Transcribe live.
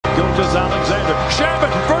is Alexander.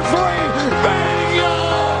 Shabbat for three. Bingo!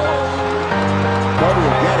 Butler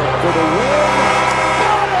will get it for the win.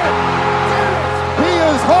 Got it! He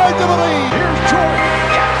is hard to believe. Here's Jordan.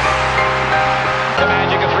 Yes! The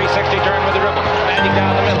Magic, a 360 turn with the dribble. Magic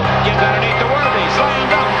down the middle. Gives underneath the Worthy.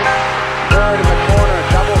 Slam dunk. Third in the corner.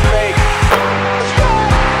 Double fake.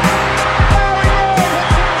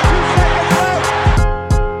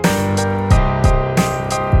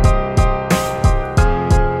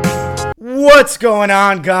 What's going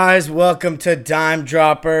on, guys? Welcome to Dime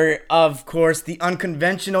Dropper. Of course, the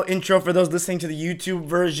unconventional intro for those listening to the YouTube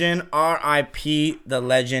version. R.I.P. the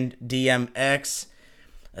legend DMX.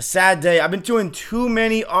 A sad day. I've been doing too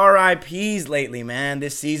many RIPs lately, man.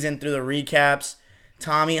 This season through the recaps.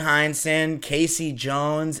 Tommy Heinsohn, Casey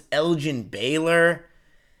Jones, Elgin Baylor,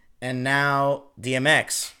 and now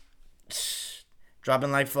DMX.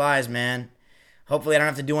 Dropping like flies, man. Hopefully I don't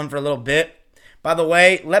have to do one for a little bit. By the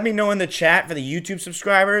way, let me know in the chat for the YouTube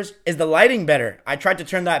subscribers, is the lighting better? I tried to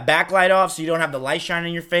turn that backlight off so you don't have the light shining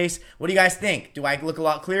in your face. What do you guys think? Do I look a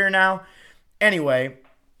lot clearer now? Anyway,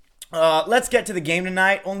 let's get to the game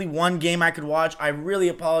tonight. Only one game I could watch. I really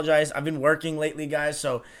apologize. I've been working lately, guys.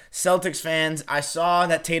 So, Celtics fans, I saw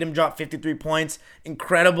that Tatum dropped 53 points.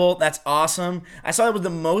 Incredible. That's awesome. I saw it was the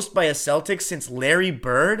most by a Celtics since Larry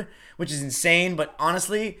Bird, which is insane. But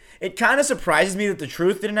honestly, it kind of surprises me that the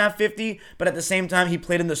Truth didn't have 50. But at the same time, he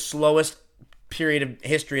played in the slowest period of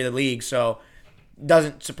history of the league. So,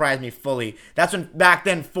 doesn't surprise me fully. That's when back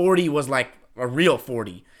then 40 was like a real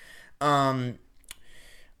 40.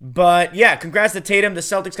 But yeah, congrats to Tatum. The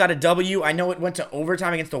Celtics got a W. I know it went to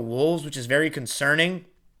overtime against the Wolves, which is very concerning.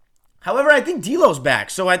 However, I think D'Lo's back.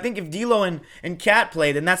 So I think if D'Lo and Cat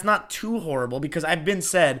play, then that's not too horrible, because I've been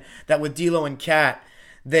said that with D'Lo and Cat,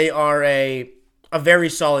 they are a very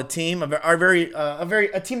solid team,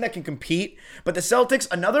 a team that can compete. But the Celtics,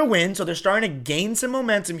 another win, so they're starting to gain some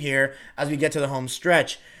momentum here as we get to the home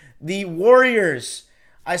stretch. The Warriors,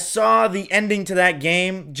 I saw the ending to that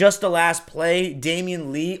game, just the last play,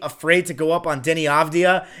 Damian Lee afraid to go up on Denny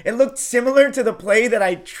Avdia. It looked similar to the play that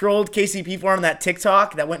I trolled KCP for on that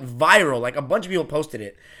TikTok that went viral. Like, a bunch of people posted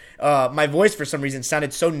it. My voice, for some reason,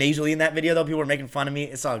 sounded so nasally in that video, though. People were making fun of me.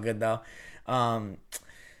 It's all good, though.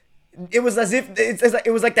 It was as if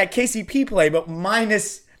it was like that KCP play, but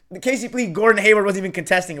minus the KCP. Gordon Hayward wasn't even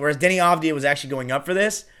contesting it, whereas Denny Avdia was actually going up for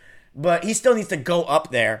this. But he still needs to go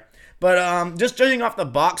up there. But just judging off the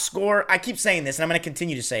box score, I keep saying this, and I'm going to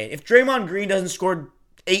continue to say it. If Draymond Green doesn't score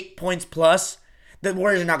 8 points plus, the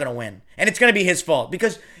Warriors are not going to win. And it's going to be his fault,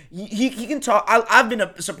 because he can talk. I've been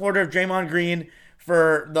a supporter of Draymond Green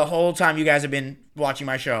for the whole time you guys have been watching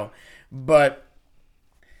my show. But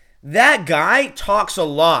that guy talks a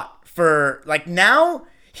lot for, like, now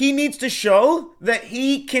he needs to show that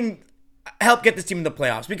he can help get this team in the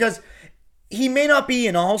playoffs, because he may not be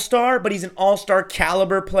an all-star, but he's an all-star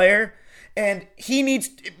caliber player. And he needs,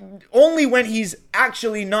 only when he's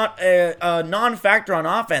actually not a non-factor on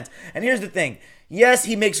offense. And here's the thing. Yes,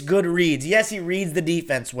 he makes good reads. Yes, he reads the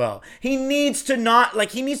defense well. He needs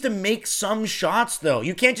to make some shots, though.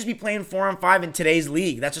 You can't just be playing 4-on-5 in today's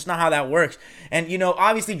league. That's just not how that works. And,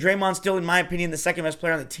 obviously Draymond's still, in my opinion, the second best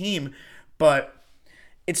player on the team. But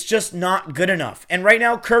it's just not good enough. And right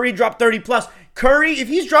now, Curry dropped 30 plus. Curry, if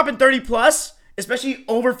he's dropping 30 plus, especially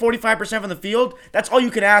over 45% from the field, that's all you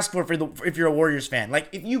can ask for if you're a Warriors fan. Like,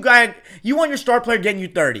 if you want your star player getting you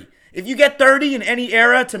 30. If you get 30 in any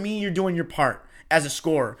era, to me, you're doing your part as a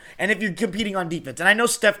scorer. And if you're competing on defense. And I know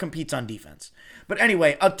Steph competes on defense. But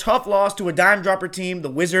anyway, a tough loss to a dime dropper team, the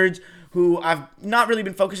Wizards, who I've not really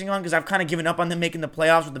been focusing on because I've kind of given up on them making the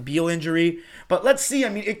playoffs with the Beal injury. But let's see. I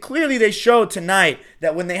mean, clearly they showed tonight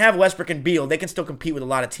that when they have Westbrook and Beal, they can still compete with a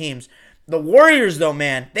lot of teams. The Warriors, though,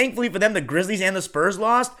 man, thankfully for them, the Grizzlies and the Spurs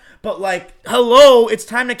lost. But, hello, it's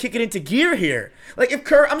time to kick it into gear here.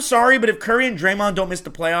 I'm sorry, but if Curry and Draymond don't miss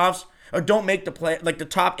the playoffs, or don't make the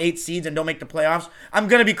top 8 seeds and don't make the playoffs, I'm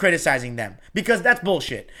going to be criticizing them, because that's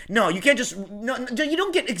bullshit. No, you can't you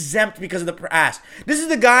don't get exempt because of the past. This is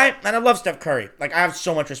the guy, and I love Steph Curry. I have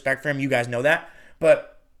so much respect for him. You guys know that.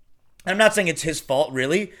 But I'm not saying it's his fault,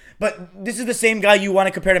 really. But this is the same guy you want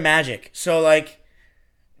to compare to Magic. So,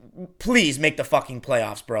 please make the fucking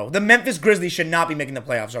playoffs, bro. The Memphis Grizzlies should not be making the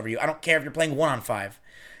playoffs over you. I don't care if you're playing 1-on-5.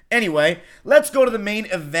 Anyway, let's go to the main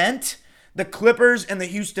event. The Clippers and the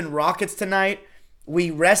Houston Rockets tonight.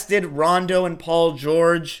 We rested Rondo and Paul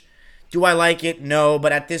George. Do I like it? No,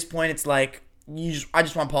 but at this point, it's I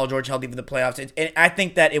just want Paul George healthy for the playoffs. I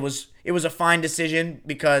think that it was a fine decision,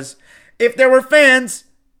 because if there were fans,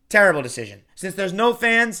 terrible decision. Since there's no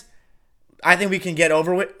fans, I think we can get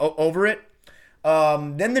over it.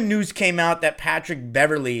 Then the news came out that Patrick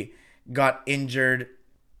Beverley got injured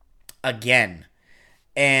again.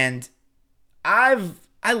 And I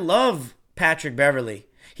love Patrick Beverley.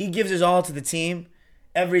 He gives his all to the team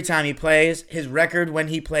every time he plays. His record when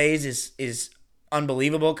he plays is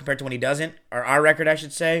unbelievable compared to when he doesn't, or our record, I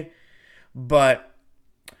should say. But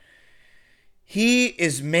he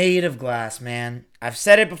is made of glass, man. I've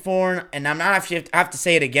said it before, and I'm not actually have to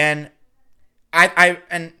say it again.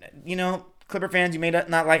 And you know, Clipper fans, you may not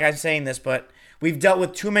like I'm saying this, but we've dealt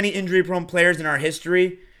with too many injury-prone players in our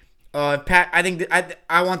history. I think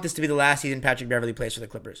I want this to be the last season Patrick Beverley plays for the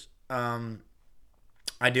Clippers.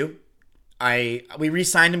 I do. We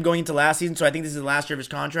re-signed him going into last season, so I think this is the last year of his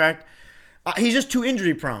contract. He's just too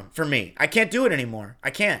injury-prone for me. I can't do it anymore.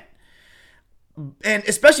 I can't. And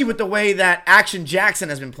especially with the way that Action Jackson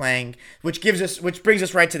has been playing, which brings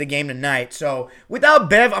us right to the game tonight. So without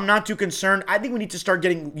Bev, I'm not too concerned. I think we need to start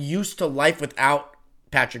getting used to life without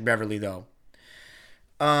Patrick Beverley, though.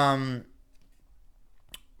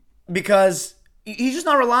 Because he's just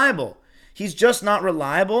not reliable. He's just not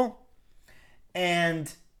reliable.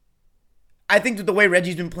 And I think that the way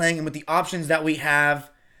Reggie's been playing and with the options that we have,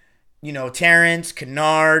 you know, Terrence,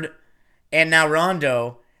 Kennard, and now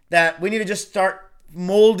Rondo, that we need to just start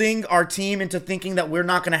molding our team into thinking that we're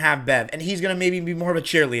not going to have Bev. And he's going to maybe be more of a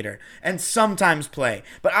cheerleader and sometimes play.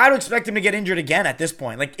 But I would expect him to get injured again at this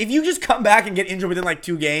point. Like, if you just come back and get injured within like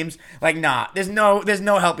 2 games, like, nah, there's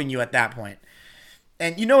no helping you at that point.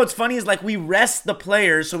 And you know what's funny is, like, we rest the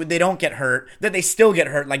players so they don't get hurt, that they still get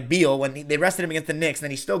hurt, like Beal, when they rested him against the Knicks, and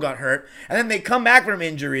then he still got hurt. And then they come back from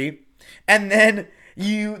injury, and then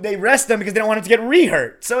they rest them because they don't want him to get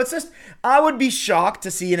re-hurt. So it's just, I would be shocked to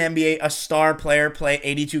see an NBA, a star player, play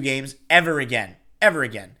 82 games ever again. Ever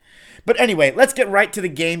again. But anyway, let's get right to the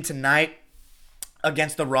game tonight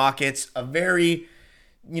against the Rockets. A very,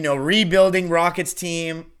 rebuilding Rockets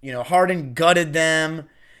team. Harden gutted them.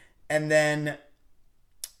 And then,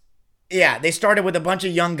 yeah, they started with a bunch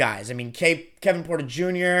of young guys. I mean, Kevin Porter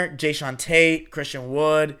Jr., Jayshawn Tate, Christian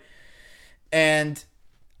Wood. And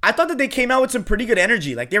I thought that they came out with some pretty good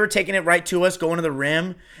energy. Like, they were taking it right to us, going to the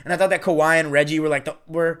rim. And I thought that Kawhi and Reggie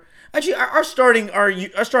were actually our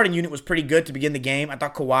starting unit was pretty good to begin the game. I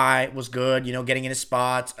thought Kawhi was good, getting in his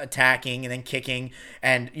spots, attacking, and then kicking,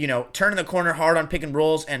 and turning the corner hard on pick and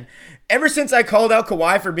rolls. And ever since I called out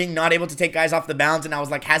Kawhi for being not able to take guys off the bounce, and I was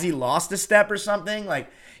like, has he lost a step or something? Like,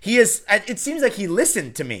 he is. It seems like he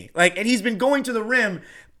listened to me. Like, and he's been going to the rim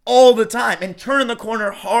all the time and turning the corner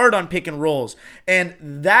hard on pick and rolls. And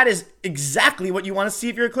that is exactly what you want to see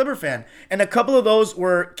if you're a Clipper fan. And a couple of those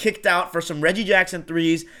were kicked out for some Reggie Jackson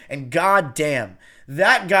threes, and goddamn,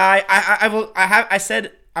 that guy, I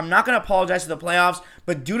said I'm not going to apologize to the playoffs,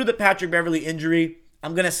 but due to the Patrick Beverley injury,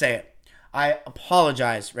 I'm going to say it. I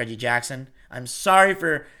apologize, Reggie Jackson. I'm sorry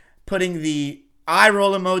for putting the eye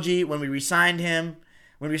roll emoji when we re-signed him.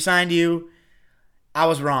 When we signed you, I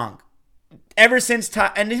was wrong. Ever since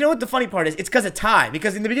Ty, and you know what the funny part is? It's because of Ty.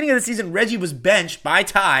 Because in the beginning of the season, Reggie was benched by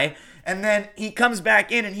Ty, and then he comes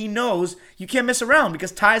back in and he knows you can't mess around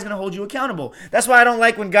because Ty's going to hold you accountable. That's why I don't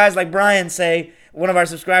like when guys like Brian say, one of our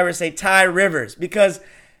subscribers say Ty Rivers, because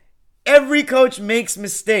every coach makes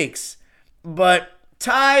mistakes. But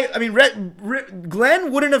Ty,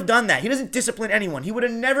 Glenn wouldn't have done that. He doesn't discipline anyone. He would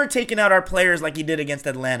have never taken out our players like he did against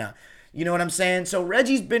Atlanta. You know what I'm saying? So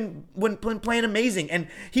Reggie's been playing amazing, and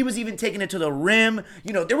he was even taking it to the rim.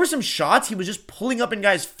 There were some shots he was just pulling up in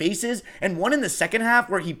guys' faces, and one in the second half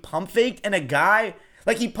where he pump faked, and the guy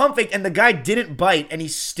didn't bite, and he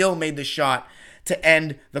still made the shot to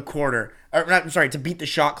end the quarter. To beat the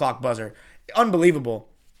shot clock buzzer. Unbelievable.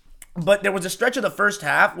 But there was a stretch of the first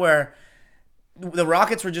half where the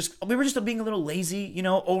Rockets were just being a little lazy,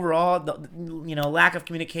 overall, lack of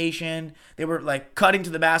communication. They were like cutting to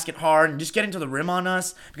the basket hard and just getting to the rim on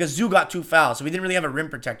us because Zoo got 2 fouls, so we didn't really have a rim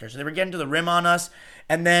protector. So they were getting to the rim on us,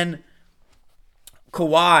 and then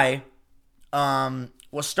Kawhi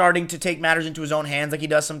was starting to take matters into his own hands like he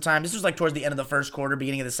does sometimes. This was like towards the end of the first quarter,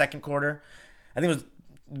 beginning of the second quarter. I think it was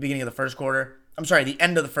the beginning of the first quarter. I'm sorry, the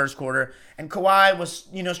end of the first quarter. And Kawhi was,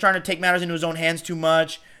 trying to take matters into his own hands too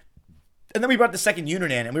much. And then we brought the second unit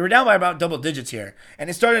in, and we were down by about double digits here. And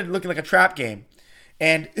it started looking like a trap game.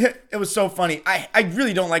 And it was so funny. I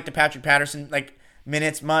really don't like the Patrick Patterson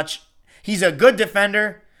minutes much. He's a good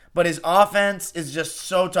defender, but his offense is just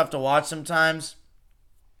so tough to watch sometimes.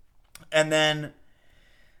 And then,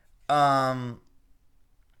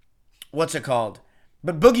 what's it called?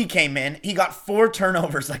 But Boogie came in. He got 4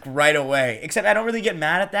 turnovers right away. Except I don't really get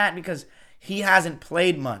mad at that because he hasn't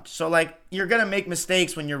played much. So, you're going to make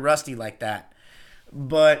mistakes when you're rusty like that.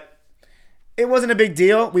 But it wasn't a big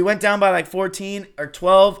deal. We went down by 14 or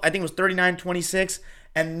 12. I think it was 39-26.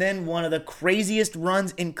 And then one of the craziest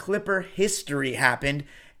runs in Clipper history happened.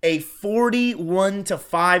 A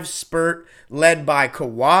 41-5 spurt led by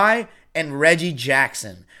Kawhi and Reggie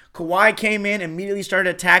Jackson. Kawhi came in, immediately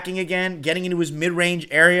started attacking again, getting into his mid-range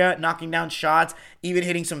area, knocking down shots, even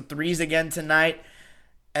hitting some threes again tonight.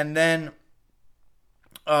 And then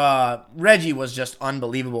Reggie was just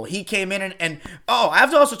unbelievable. He came in and I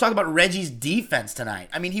have to also talk about Reggie's defense tonight.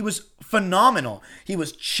 I mean, he was phenomenal. He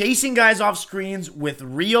was chasing guys off screens with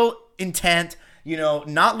real intent,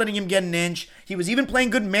 not letting him get an inch. He was even playing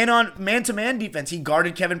good man-to-man defense. He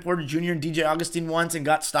guarded Kevin Porter Jr. and DJ Augustin once and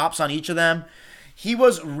got stops on each of them. He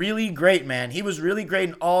was really great, man. He was really great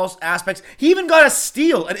in all aspects. He even got a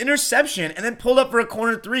steal, an interception, and then pulled up for a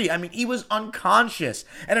corner three. I mean, he was unconscious.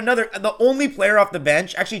 And the only player off the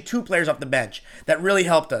bench, actually two players off the bench, that really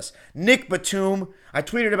helped us. Nick Batum, I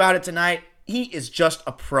tweeted about it tonight. He is just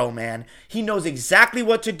a pro, man. He knows exactly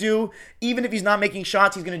what to do. Even if he's not making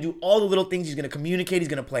shots, he's going to do all the little things. He's going to communicate. He's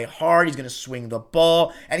going to play hard. He's going to swing the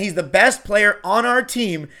ball. And he's the best player on our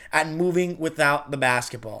team at moving without the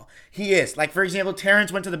basketball. He is. Like, for example,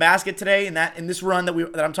 Terrence went to the basket today in this run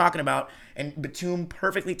that I'm talking about. And Batum,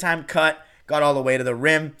 perfectly timed cut, got all the way to the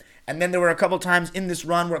rim. And then there were a couple times in this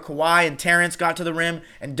run where Kawhi and Terrence got to the rim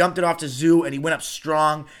and dumped it off to Zoo, and he went up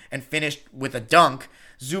strong and finished with a dunk.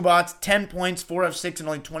 Zubats, 10 points, 4 of 6 in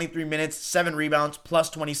only 23 minutes, 7 rebounds, plus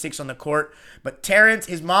 26 on the court. But Terrence,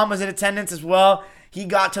 his mom was in attendance as well. He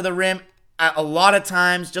got to the rim a lot of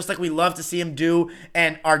times, just like we love to see him do.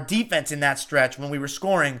 And our defense in that stretch, when we were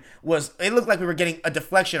scoring, it looked like we were getting a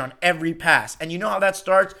deflection on every pass. And you know how that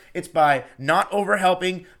starts? It's by not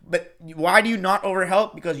overhelping. But why do you not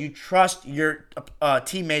overhelp? Because you trust your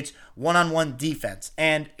teammates' one-on-one defense.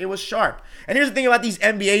 And it was sharp. And here's the thing about these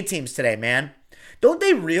NBA teams today, man. Don't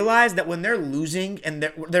they realize that when they're losing and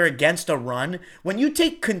they're against a run, when you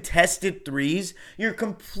take contested threes, you're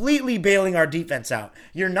completely bailing our defense out.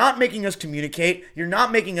 You're not making us communicate. You're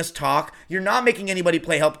not making us talk. You're not making anybody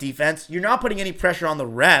play help defense. You're not putting any pressure on the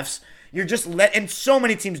refs. You're just and so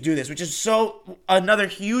many teams do this, which is another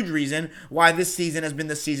huge reason why this season has been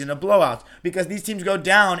the season of blowouts. Because these teams go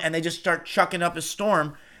down and they just start chucking up a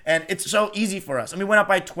storm, and it's so easy for us. I mean, we went up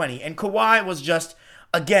by 20, and Kawhi was just,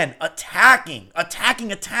 again, attacking,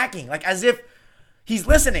 like as if he's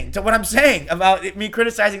listening to what I'm saying about me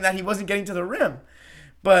criticizing that he wasn't getting to the rim.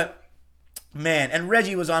 But, man, and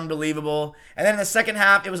Reggie was unbelievable. And then in the second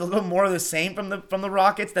half, it was a little more of the same from the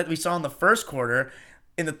Rockets that we saw in the first quarter.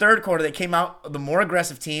 In the third quarter, they came out the more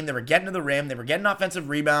aggressive team. They were getting to the rim. They were getting offensive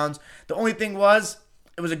rebounds. The only thing was,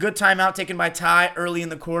 it was a good timeout taken by Ty early in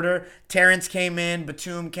the quarter. Terrence came in.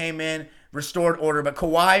 Batum came in. Restored order. But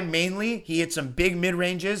Kawhi, mainly, he hit some big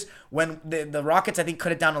mid-ranges. When the Rockets, I think,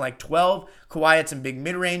 cut it down to like 12. Kawhi had some big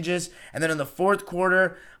mid-ranges. And then in the fourth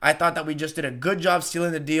quarter, I thought that we just did a good job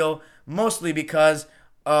sealing the deal, mostly because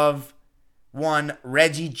of one,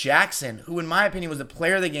 Reggie Jackson, who in my opinion was the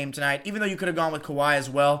player of the game tonight, even though you could have gone with Kawhi as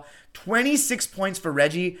well. 26 points for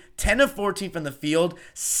Reggie, 10 of 14 from the field,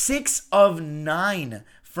 6 of 9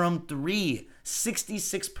 from 3,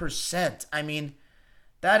 66%. I mean,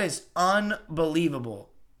 that is unbelievable.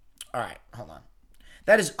 All right, hold on.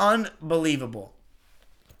 That is unbelievable.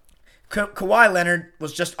 Kawhi Leonard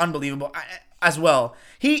was just unbelievable as well.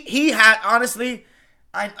 He had, honestly,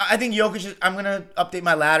 I think Jokic is, I'm going to update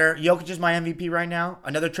my ladder. Jokic is my MVP right now.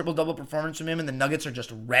 Another triple-double performance from him, and the Nuggets are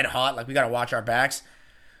just red hot. Like, we got to watch our backs.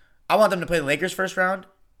 I want them to play the Lakers first round.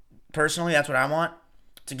 Personally, that's what I want,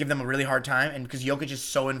 to give them a really hard time. And because Jokic is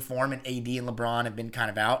so in form, and AD and LeBron have been kind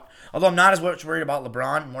of out. Although I'm not as much worried about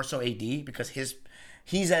LeBron, more so AD, because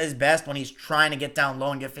he's at his best when he's trying to get down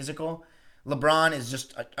low and get physical. LeBron is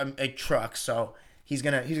just a truck, so he's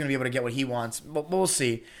gonna be able to get what he wants. But we'll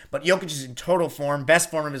see. But Jokic is in total form, best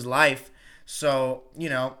form of his life. So,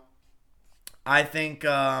 I think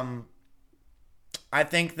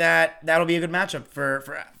that'll be a good matchup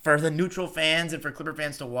for the neutral fans and for Clipper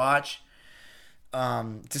fans to watch.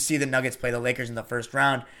 To see the Nuggets play the Lakers in the first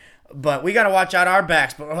round. But we got to watch out our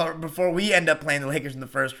backs before we end up playing the Lakers in the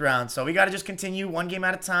first round. So we got to just continue one game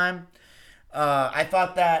at a time. I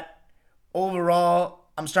thought that overall,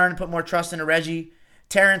 I'm starting to put more trust into Reggie.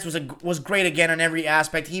 Terrence was great again on every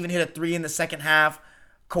aspect. He even hit a 3 in the second half.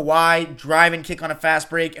 Kawhi, drive and kick on a fast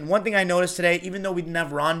break. And one thing I noticed today, even though we didn't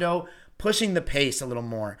have Rondo, pushing the pace a little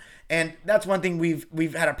more. And that's one thing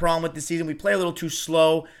we've had a problem with this season. We play a little too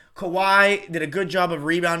slow. Kawhi did a good job of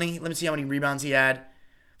rebounding. Let me see how many rebounds he had.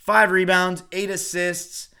 5 rebounds, 8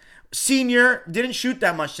 assists. Senior didn't shoot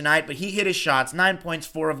that much tonight, but he hit his shots. 9 points,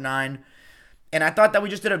 4 of 9. And I thought that we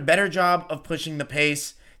just did a better job of pushing the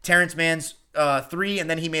pace. Terrence Mann's 3, and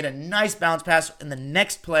then he made a nice bounce pass in the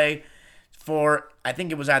next play for, I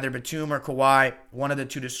think it was either Batum or Kawhi, one of the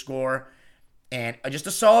two to score. And just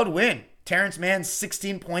a solid win. Terrence Mann,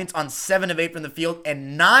 16 points on 7 of 8 from the field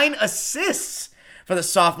and 9 assists for the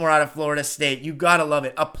sophomore out of Florida State. You gotta love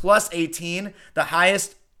it. A plus 18, the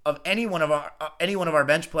highest of any one of our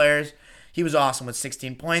bench players. He was awesome with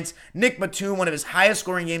 16 points. Nick Batum, one of his highest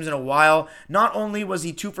scoring games in a while. Not only was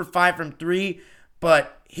he 2 for 5 from 3,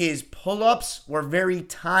 but his pull-ups were very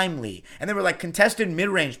timely. And they were like contested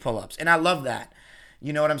mid-range pull-ups. And I love that.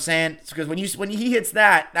 You know what I'm saying? Because when he hits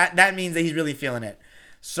that means that he's really feeling it.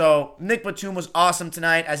 So Nick Batum was awesome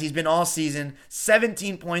tonight, as he's been all season.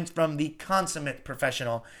 17 points from the consummate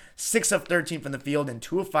professional. 6 of 13 from the field and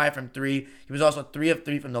 2 of 5 from 3. He was also 3 of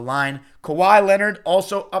 3 from the line. Kawhi Leonard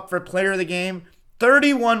also up for player of the game.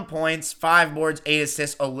 31 points, 5 boards, 8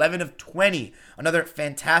 assists, 11 of 20. Another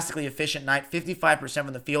fantastically efficient night. 55%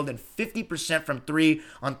 from the field and 50% from 3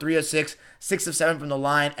 on 3 of 6. 6 of 7 from the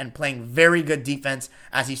line, and playing very good defense,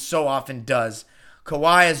 as he so often does.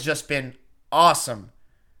 Kawhi has just been awesome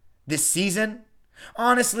this season.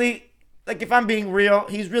 Honestly, like, if I'm being real,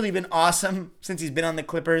 he's really been awesome since he's been on the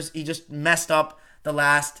Clippers. He just messed up the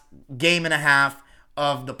last game and a half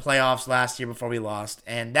of the playoffs last year before we lost,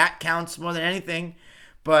 and that counts more than anything.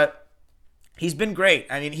 But he's been great.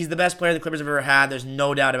 I mean, he's the best player the Clippers have ever had. There's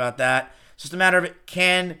no doubt about that. It's just a matter of,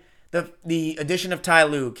 can the addition of Ty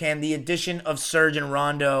Lue, can the addition of Serge and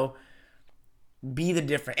Rondo be the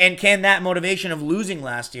difference? And can that motivation of losing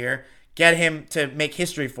last year get him to make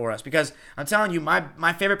history for us? Because I'm telling you,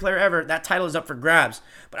 my favorite player ever, that title is up for grabs.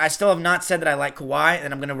 But I still have not said that I like Kawhi,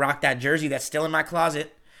 and I'm going to rock that jersey that's still in my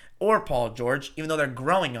closet, or Paul George, even though they're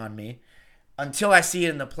growing on me, until I see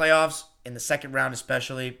it in the playoffs, in the second round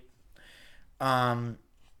especially. But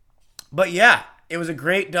yeah, it was a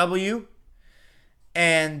great W.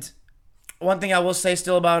 And one thing I will say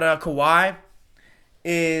still about Kawhi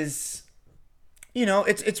is, you know,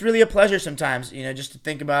 it's really a pleasure sometimes, you know, just to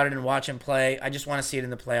think about it and watch him play. I just want to see it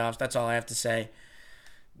in the playoffs. That's all I have to say.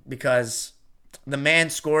 Because the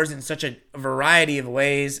man scores in such a variety of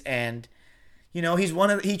ways, and you know,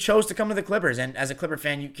 he chose to come to the Clippers, and as a Clipper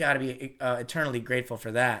fan, you got to be eternally grateful for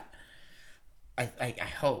that. I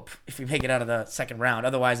hope, if we make it out of the second round.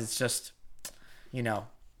 Otherwise, it's just, you know,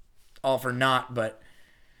 all for naught. But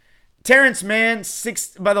Terrence Mann,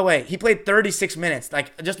 by the way, he played 36 minutes.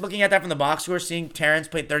 Like, just looking at that from the box score, seeing Terrence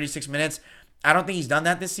play 36 minutes, I don't think he's done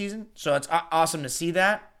that this season. So it's awesome to see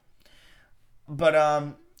that. But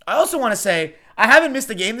I also want to say, I haven't missed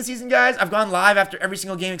a game this season, guys. I've gone live after every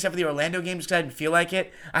single game except for the Orlando game just because I didn't feel like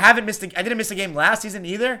it. I didn't miss a game last season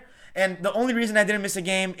either. And the only reason I didn't miss a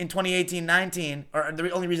game in 2018-19, or the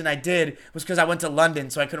only reason I did, was because I went to London,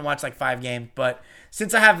 so I couldn't watch like 5 games. But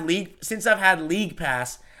since I've had League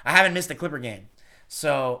Pass, I haven't missed a Clipper game.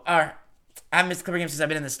 So, I haven't missed a Clipper game since I've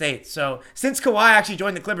been in the States. So, since Kawhi actually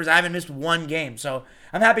joined the Clippers, I haven't missed 1 game. So,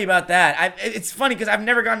 I'm happy about that. It's funny because I've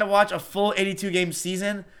never gotten to watch a full 82-game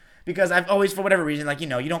season, because I've always, for whatever reason, like, you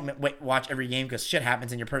know, you don't watch every game because shit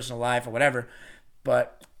happens in your personal life or whatever.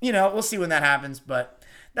 But, you know, we'll see when that happens. But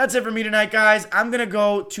that's it for me tonight, guys. I'm going to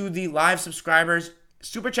go to the live subscribers.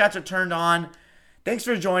 Super chats are turned on. Thanks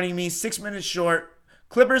for joining me. 6 minutes short.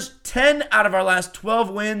 Clippers, 10 out of our last 12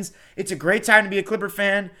 wins. It's a great time to be a Clipper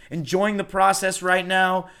fan. Enjoying the process right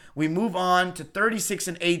now. We move on to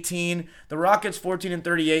 36-18. The Rockets, 14-38.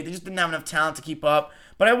 They just didn't have enough talent to keep up.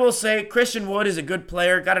 But I will say, Christian Wood is a good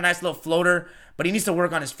player. Got a nice little floater, but he needs to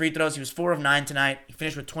work on his free throws. He was 4 of 9 tonight. He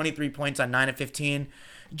finished with 23 points on 9 of 15.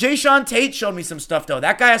 Jayshawn Tate showed me some stuff, though.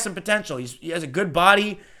 That guy has some potential. He has a good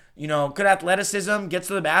body, you know, good athleticism, gets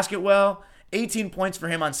to the basket well. 18 points for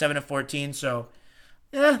him on 7 of 14. So,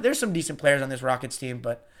 yeah, there's some decent players on this Rockets team.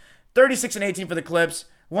 But 36-18 for the Clips.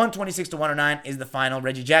 126-109 is the final.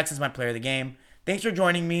 Reggie Jackson's my player of the game. Thanks for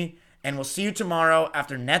joining me, and we'll see you tomorrow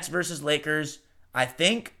after Nets versus Lakers. I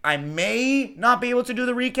think I may not be able to do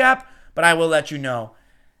the recap, but I will let you know.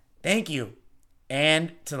 Thank you.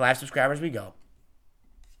 And to the live subscribers we go.